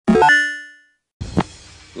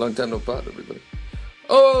Long time no pod, everybody.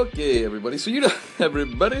 Okay, everybody. So you know,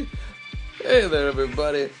 everybody. Hey there,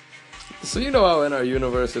 everybody. So you know how in our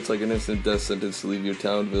universe it's like an instant death sentence to leave your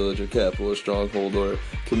town, village, or capital, or stronghold, or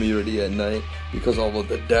community at night because all of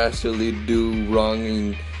the dastardly do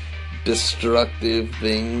wronging, destructive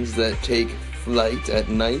things that take flight at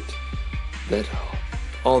night. That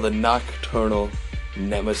all the nocturnal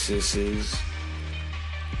nemesises.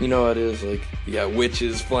 You know how it is, like, you got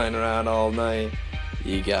witches flying around all night,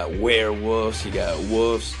 you got werewolves, you got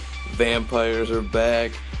wolves, vampires are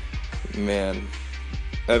back. Man,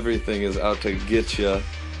 everything is out to get ya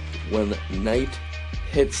when night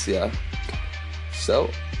hits ya. So,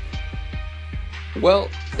 well,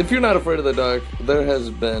 if you're not afraid of the dark, there has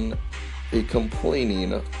been a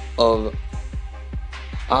complaining of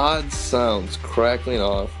odd sounds crackling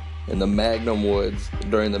off in the Magnum Woods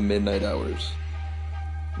during the midnight hours.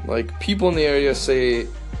 Like, people in the area say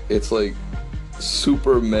it's like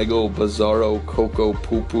super mega bizarro coco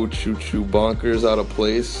poo poo choo choo bonkers out of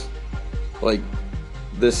place. Like,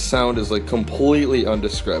 this sound is like completely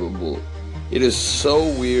undescribable. It is so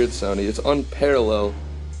weird sounding. It's unparalleled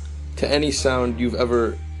to any sound you've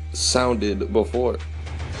ever sounded before.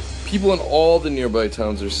 People in all the nearby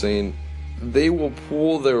towns are saying they will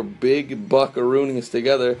pool their big buckaroonies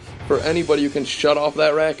together for anybody who can shut off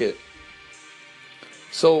that racket.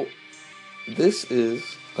 So, this is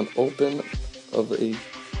an it's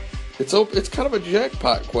kind of a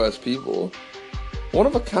jackpot quest, people. One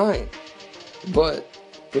of a kind. But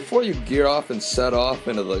before you gear off and set off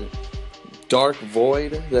into the dark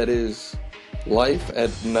void that is life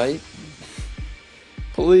at night,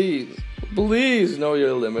 please know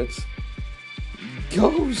your limits.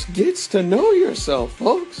 Ghost gets to know yourself,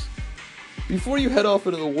 folks. Before you head off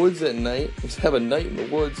into the woods at night, just have a night in the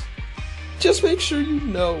woods, just make sure you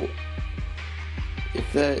know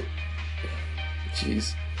if that,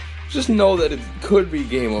 just know that it could be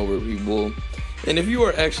game over, people. And if you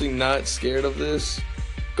are actually not scared of this,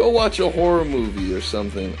 go watch a horror movie or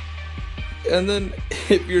something. And then,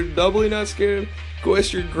 if you're doubly not scared, go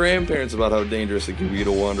ask your grandparents about how dangerous it can be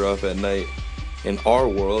to wander off at night in our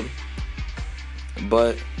world.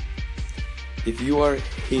 But if you are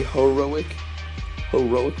a heroic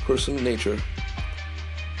person of nature,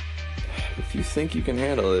 if you think you can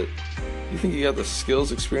handle it, you think you got the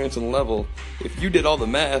skills, experience, and level, if you did all the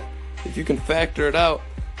math, if you can factor it out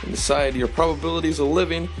and decide your probabilities of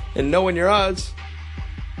living and knowing your odds,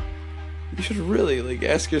 you should really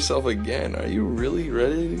ask yourself again, are you really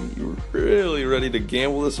ready? You really ready to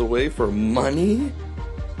gamble this away for money?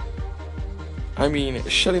 I mean,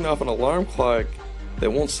 shutting off an alarm clock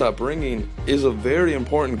that won't stop ringing is a very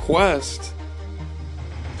important quest.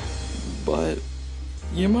 But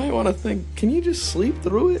you might want to think, can you just sleep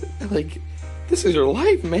through it? Like, this is your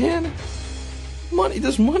life, man.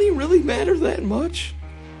 Does money really matter that much?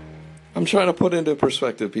 I'm trying to put into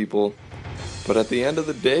perspective, people. But at the end of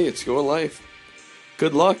the day, it's your life.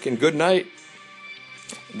 Good luck and good night.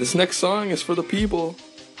 This next song is for the people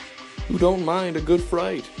who don't mind a good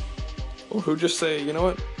fright. Or who just say, you know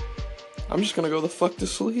what? I'm just gonna go the fuck to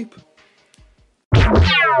sleep.